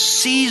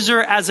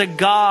Caesar as a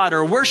god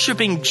or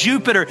worshiping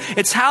Jupiter.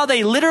 It's how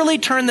they literally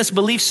turned this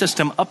belief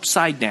system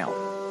upside down.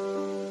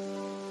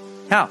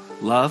 How?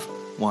 Love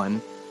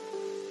one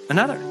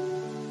another.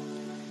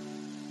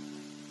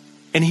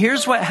 And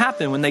here's what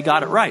happened when they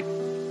got it right.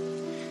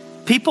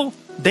 People,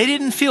 they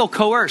didn't feel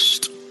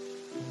coerced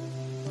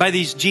by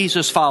these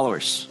Jesus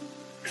followers.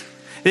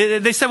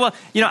 They said, well,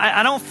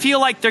 I don't feel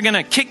like they're going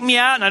to kick me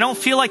out, and I don't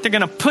feel like they're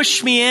going to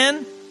push me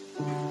in.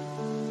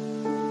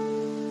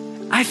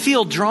 I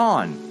feel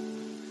drawn.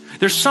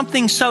 There's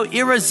something so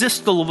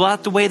irresistible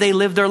about the way they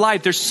live their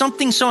life. There's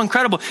something so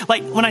incredible.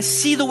 Like when I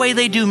see the way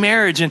they do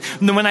marriage, and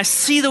when I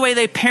see the way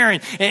they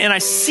parent, and I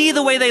see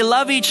the way they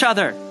love each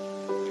other,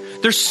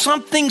 there's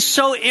something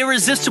so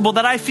irresistible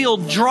that I feel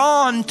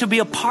drawn to be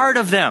a part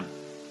of them.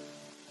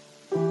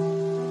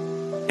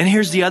 And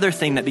here's the other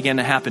thing that began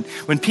to happen.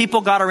 When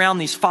people got around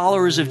these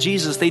followers of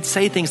Jesus, they'd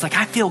say things like,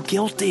 I feel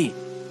guilty.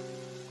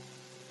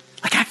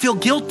 Like I feel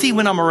guilty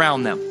when I'm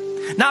around them.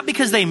 Not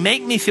because they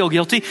make me feel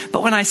guilty,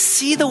 but when I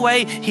see the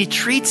way he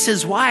treats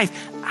his wife,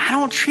 I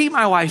don't treat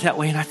my wife that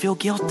way and I feel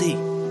guilty.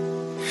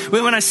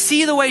 When I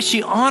see the way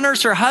she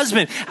honors her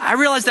husband, I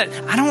realize that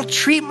I don't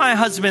treat my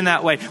husband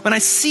that way. When I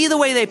see the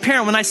way they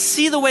parent, when I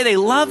see the way they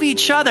love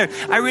each other,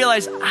 I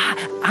realize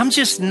I'm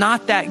just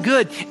not that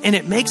good, and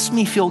it makes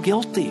me feel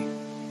guilty.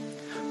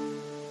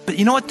 But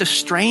you know what the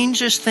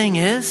strangest thing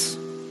is?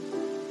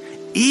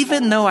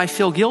 Even though I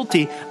feel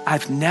guilty,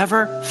 I've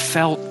never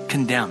felt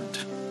condemned.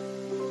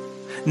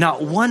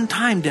 Not one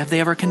time have they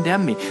ever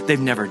condemned me. They've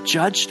never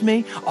judged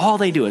me. All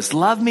they do is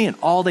love me, and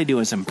all they do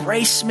is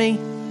embrace me.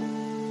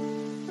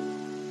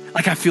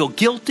 Like I feel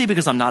guilty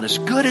because I'm not as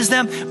good as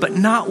them, but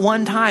not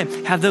one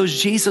time have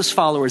those Jesus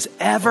followers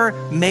ever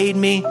made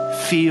me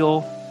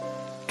feel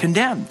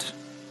condemned.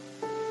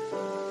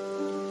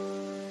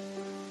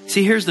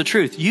 See, here's the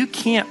truth. You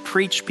can't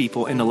preach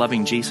people into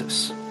loving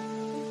Jesus.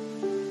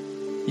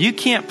 You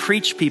can't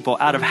preach people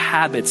out of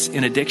habits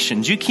and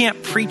addictions. You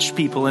can't preach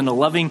people into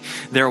loving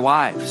their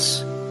wives.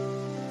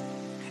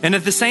 And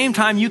at the same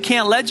time, you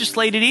can't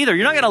legislate it either.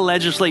 You're not going to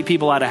legislate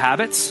people out of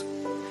habits.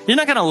 You're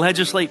not going to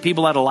legislate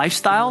people out of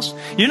lifestyles.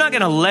 You're not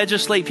going to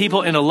legislate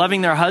people into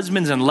loving their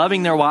husbands and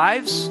loving their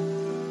wives.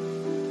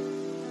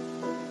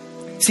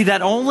 See,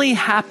 that only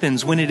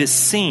happens when it is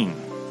seen.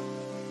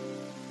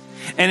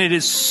 And it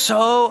is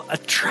so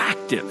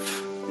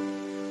attractive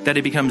that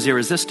it becomes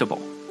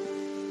irresistible.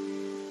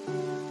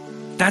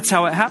 That's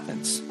how it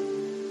happens.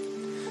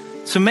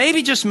 So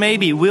maybe, just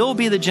maybe, we'll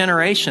be the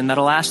generation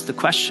that'll ask the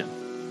question,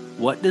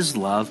 what does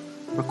love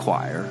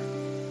require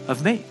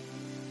of me?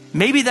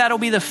 Maybe that'll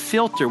be the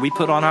filter we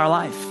put on our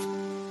life.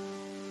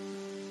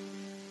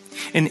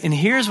 And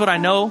here's what I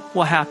know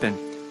will happen.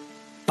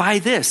 By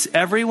this,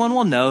 everyone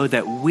will know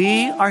that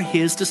we are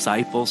his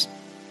disciples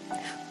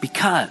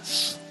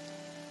because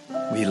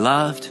we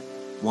loved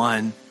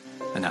one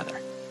another.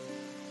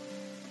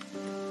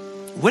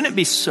 Wouldn't it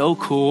be so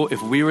cool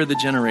if we were the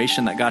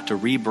generation that got to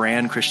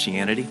rebrand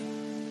Christianity?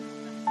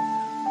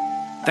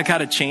 That got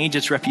to change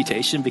its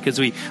reputation because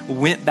we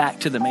went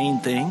back to the main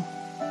thing?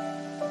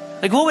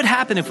 Like, what would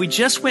happen if we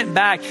just went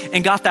back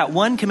and got that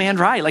one command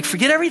right? Like,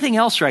 forget everything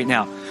else right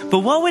now. But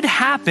what would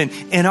happen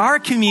in our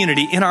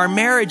community, in our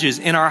marriages,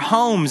 in our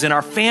homes, in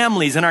our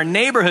families, in our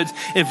neighborhoods,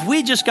 if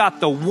we just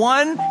got the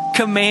one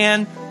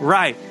command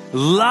right?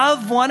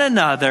 Love one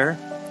another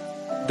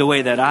the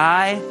way that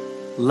I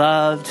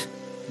loved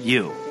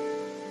you.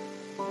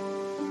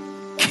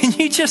 Can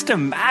you just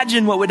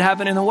imagine what would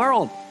happen in the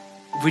world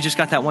if we just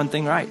got that one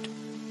thing right?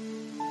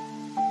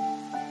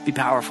 Be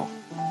powerful.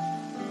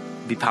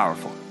 Be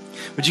powerful.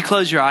 Would you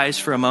close your eyes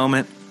for a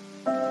moment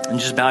and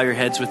just bow your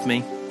heads with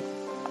me?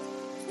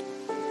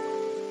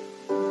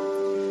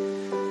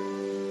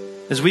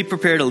 As we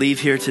prepare to leave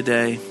here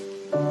today,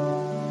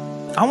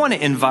 I want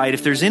to invite,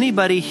 if there's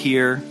anybody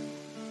here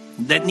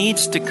that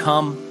needs to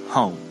come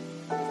home.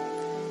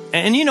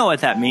 And you know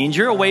what that means.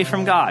 You're away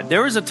from God.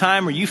 There was a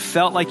time where you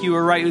felt like you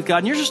were right with God,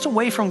 and you're just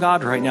away from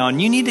God right now,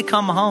 and you need to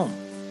come home.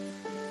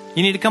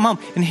 You need to come home.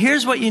 And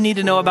here's what you need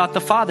to know about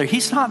the Father.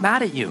 He's not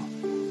mad at you.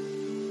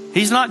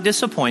 He's not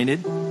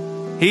disappointed.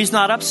 He's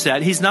not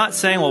upset. He's not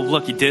saying, well,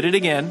 look, you did it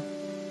again.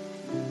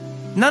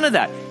 None of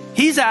that.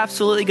 He's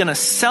absolutely going to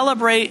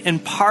celebrate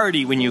and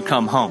party when you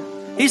come home.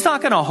 He's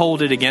not going to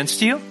hold it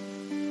against you.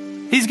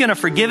 He's going to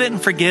forgive it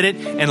and forget it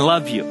and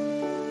love you.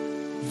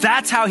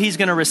 That's how he's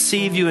going to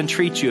receive you and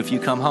treat you if you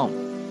come home.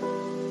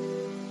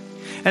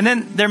 And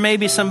then there may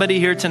be somebody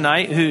here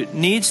tonight who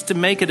needs to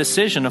make a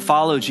decision to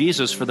follow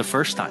Jesus for the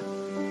first time.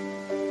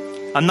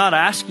 I'm not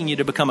asking you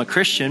to become a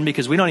Christian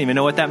because we don't even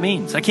know what that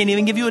means. I can't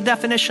even give you a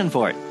definition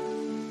for it.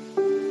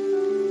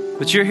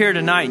 But you're here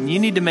tonight and you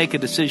need to make a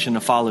decision to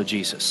follow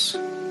Jesus,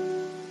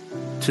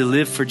 to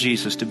live for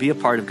Jesus, to be a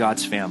part of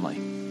God's family.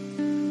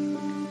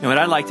 And what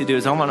I'd like to do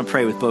is I want to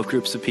pray with both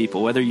groups of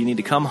people, whether you need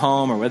to come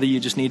home or whether you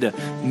just need to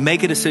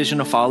make a decision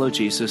to follow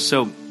Jesus.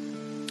 So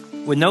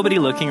with nobody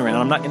looking around,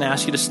 I'm not going to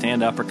ask you to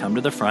stand up or come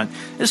to the front.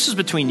 This is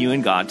between you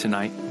and God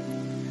tonight.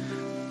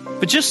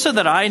 But just so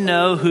that I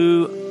know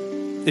who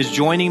is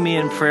joining me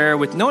in prayer,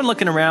 with no one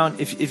looking around,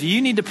 if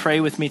you need to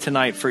pray with me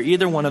tonight for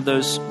either one of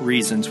those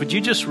reasons, would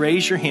you just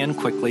raise your hand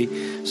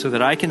quickly so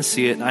that I can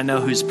see it and I know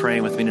who's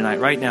praying with me tonight?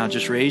 Right now,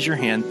 just raise your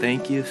hand.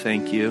 Thank you.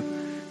 Thank you.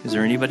 Is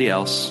there anybody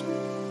else?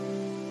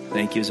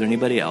 Thank you. Is there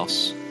anybody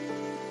else?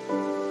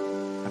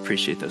 I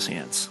appreciate those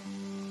hands.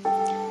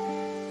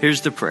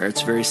 Here's the prayer.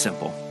 It's very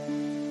simple.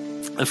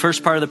 The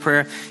first part of the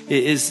prayer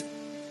is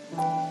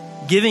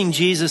giving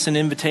Jesus an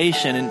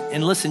invitation.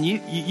 And listen,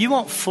 you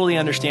won't fully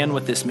understand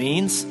what this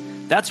means.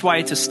 That's why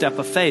it's a step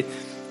of faith.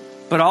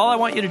 But all I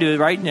want you to do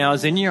right now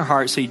is in your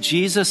heart say,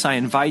 Jesus, I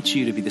invite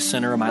you to be the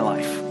center of my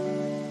life.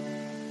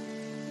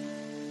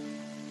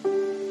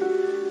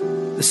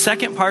 The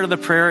second part of the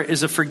prayer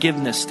is a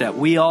forgiveness step.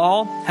 We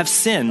all have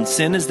sinned.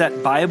 Sin is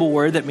that Bible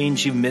word that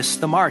means you missed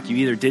the mark. You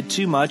either did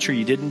too much or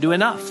you didn't do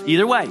enough.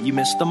 Either way, you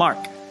missed the mark.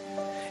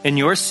 And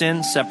your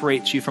sin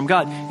separates you from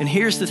God. And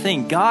here's the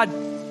thing. God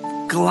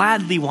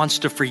gladly wants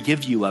to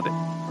forgive you of it.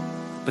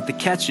 But the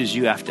catch is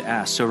you have to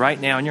ask. So right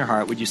now in your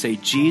heart, would you say,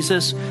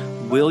 Jesus,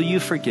 will you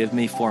forgive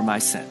me for my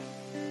sin?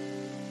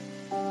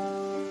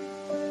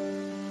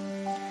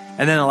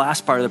 And then the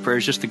last part of the prayer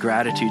is just the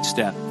gratitude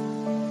step.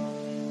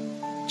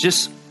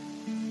 Just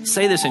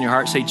say this in your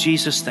heart. Say,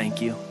 Jesus,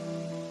 thank you.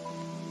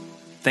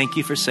 Thank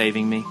you for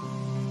saving me.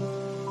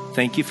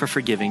 Thank you for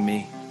forgiving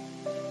me.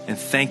 And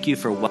thank you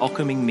for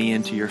welcoming me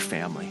into your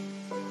family.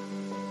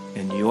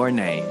 In your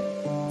name,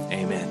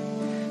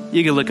 amen.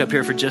 You can look up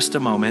here for just a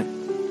moment.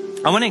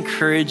 I want to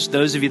encourage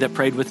those of you that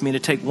prayed with me to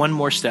take one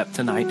more step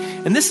tonight.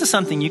 And this is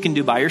something you can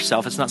do by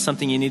yourself. It's not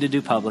something you need to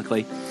do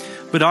publicly.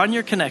 But on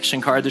your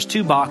connection card, there's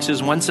two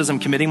boxes. One says I'm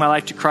committing my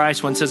life to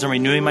Christ. One says I'm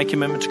renewing my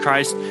commitment to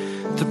Christ.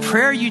 The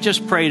prayer you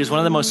just prayed is one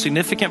of the most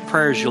significant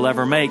prayers you'll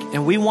ever make.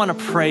 And we want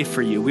to pray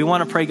for you. We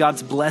want to pray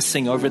God's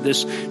blessing over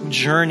this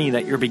journey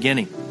that you're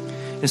beginning.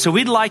 And so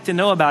we'd like to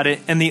know about it.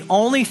 And the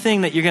only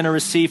thing that you're going to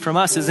receive from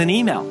us is an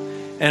email.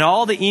 And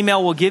all the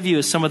email will give you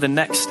is some of the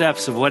next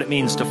steps of what it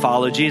means to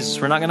follow Jesus.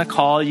 We're not going to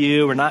call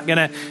you. We're not going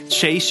to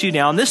chase you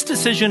down. This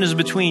decision is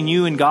between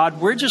you and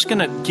God. We're just going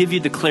to give you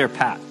the clear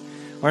path.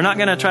 We're not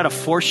going to try to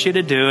force you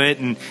to do it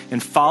and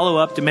follow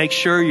up to make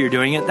sure you're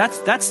doing it.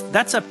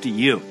 That's up to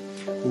you.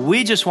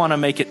 We just want to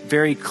make it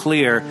very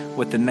clear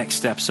what the next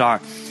steps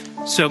are.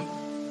 So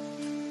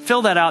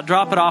fill that out,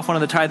 drop it off one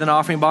of the tithe and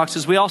offering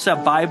boxes. We also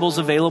have Bibles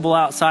available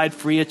outside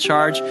free of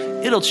charge.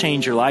 It'll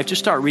change your life.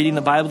 Just start reading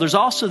the Bible. There's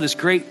also this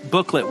great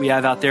booklet we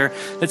have out there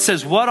that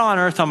says, what on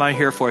earth am I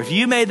here for? If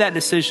you made that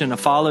decision to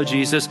follow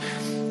Jesus,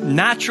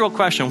 natural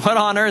question, what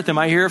on earth am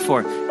I here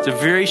for? It's a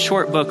very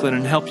short booklet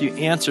and help you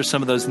answer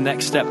some of those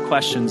next step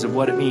questions of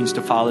what it means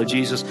to follow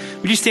Jesus.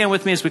 Would you stand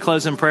with me as we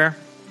close in prayer?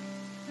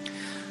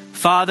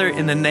 Father,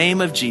 in the name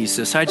of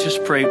Jesus, I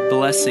just pray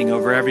blessing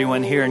over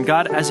everyone here. And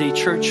God, as a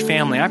church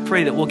family, I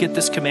pray that we'll get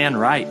this command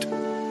right.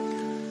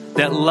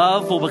 That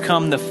love will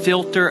become the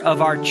filter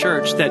of our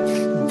church.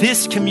 That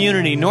this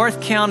community, North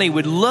County,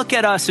 would look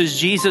at us as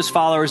Jesus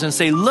followers and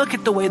say, look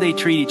at the way they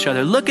treat each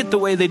other. Look at the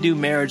way they do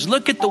marriage.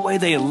 Look at the way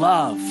they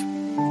love.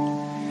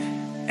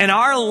 And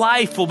our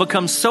life will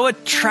become so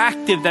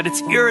attractive that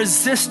it's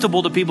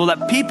irresistible to people,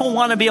 that people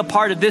want to be a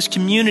part of this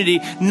community,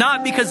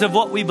 not because of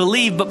what we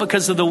believe, but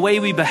because of the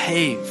way we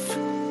behave.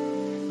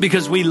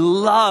 Because we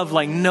love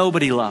like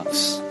nobody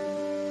loves.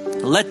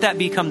 Let that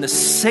become the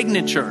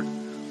signature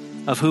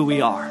of who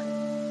we are.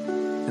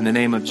 In the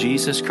name of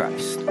Jesus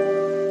Christ,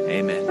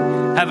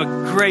 amen. Have a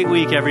great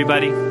week,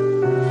 everybody.